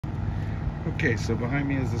Okay, so behind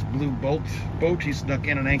me is this blue boat. He snuck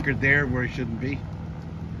in and anchored there where he shouldn't be.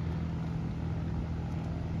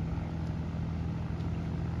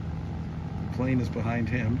 The plane is behind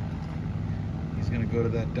him. He's going to go to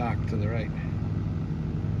that dock to the right.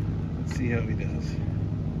 Let's see how he does.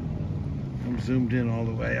 I'm zoomed in all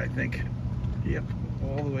the way, I think. Yep,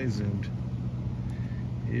 all the way zoomed.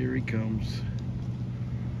 Here he comes.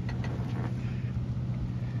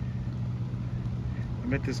 I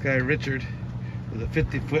met this guy Richard with a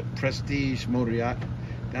 50-foot Prestige motor yacht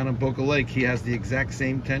down in Boca Lake. He has the exact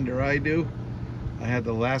same tender I do. I had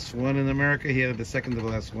the last one in America. He had the second to the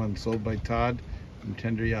last one, sold by Todd from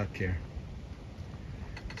Tender Yacht Care.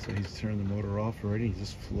 So he's turned the motor off already. He's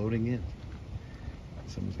just floating in.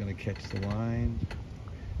 Someone's going to catch the line.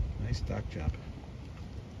 Nice dock job.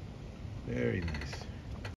 Very nice.